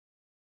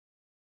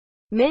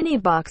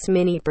ManyBox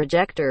Mini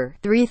Projector,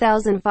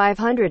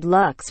 3500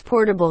 LUX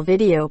Portable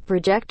Video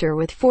Projector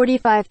with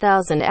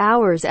 45,000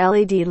 hours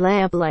LED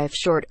lamp life.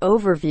 Short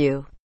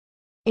overview.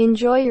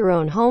 Enjoy your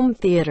own home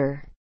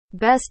theater.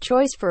 Best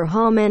choice for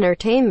home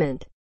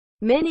entertainment.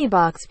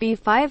 ManyBox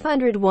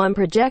B501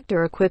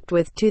 projector equipped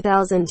with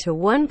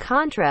 2000:1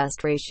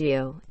 contrast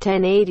ratio,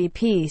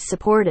 1080p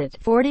supported,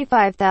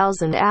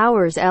 45,000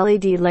 hours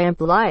LED lamp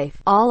life,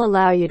 all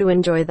allow you to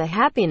enjoy the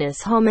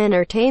happiness home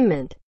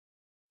entertainment.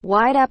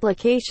 Wide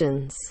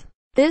applications.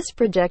 This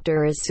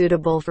projector is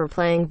suitable for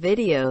playing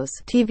videos,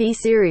 TV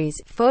series,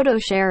 photo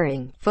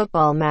sharing,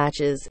 football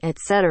matches,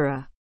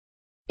 etc.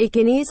 It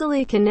can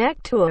easily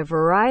connect to a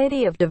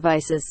variety of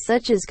devices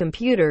such as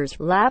computers,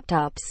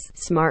 laptops,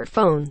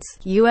 smartphones,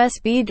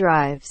 USB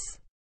drives,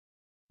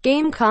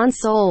 game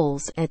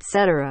consoles,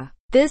 etc.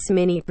 This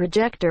mini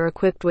projector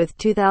equipped with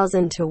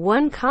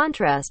 2000:1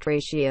 contrast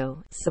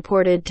ratio,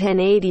 supported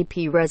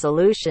 1080p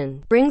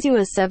resolution, brings you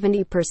a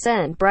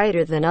 70%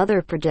 brighter than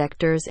other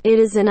projectors. It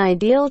is an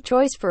ideal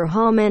choice for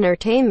home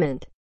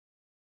entertainment.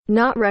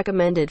 Not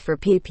recommended for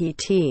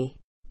PPT.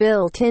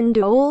 Built-in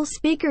dual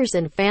speakers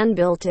and fan.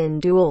 Built-in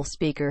dual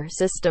speaker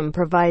system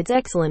provides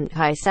excellent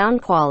high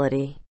sound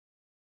quality.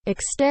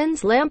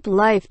 Extends lamp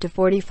life to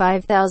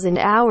 45,000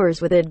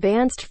 hours with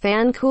advanced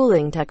fan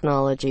cooling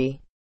technology.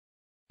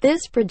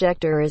 This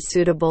projector is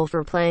suitable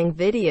for playing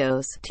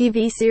videos,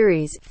 TV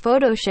series,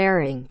 photo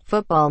sharing,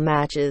 football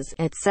matches,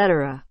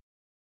 etc.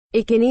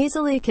 It can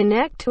easily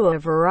connect to a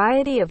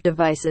variety of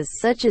devices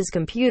such as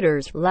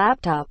computers,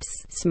 laptops,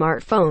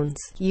 smartphones,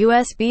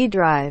 USB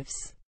drives,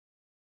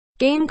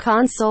 game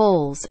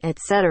consoles,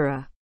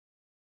 etc.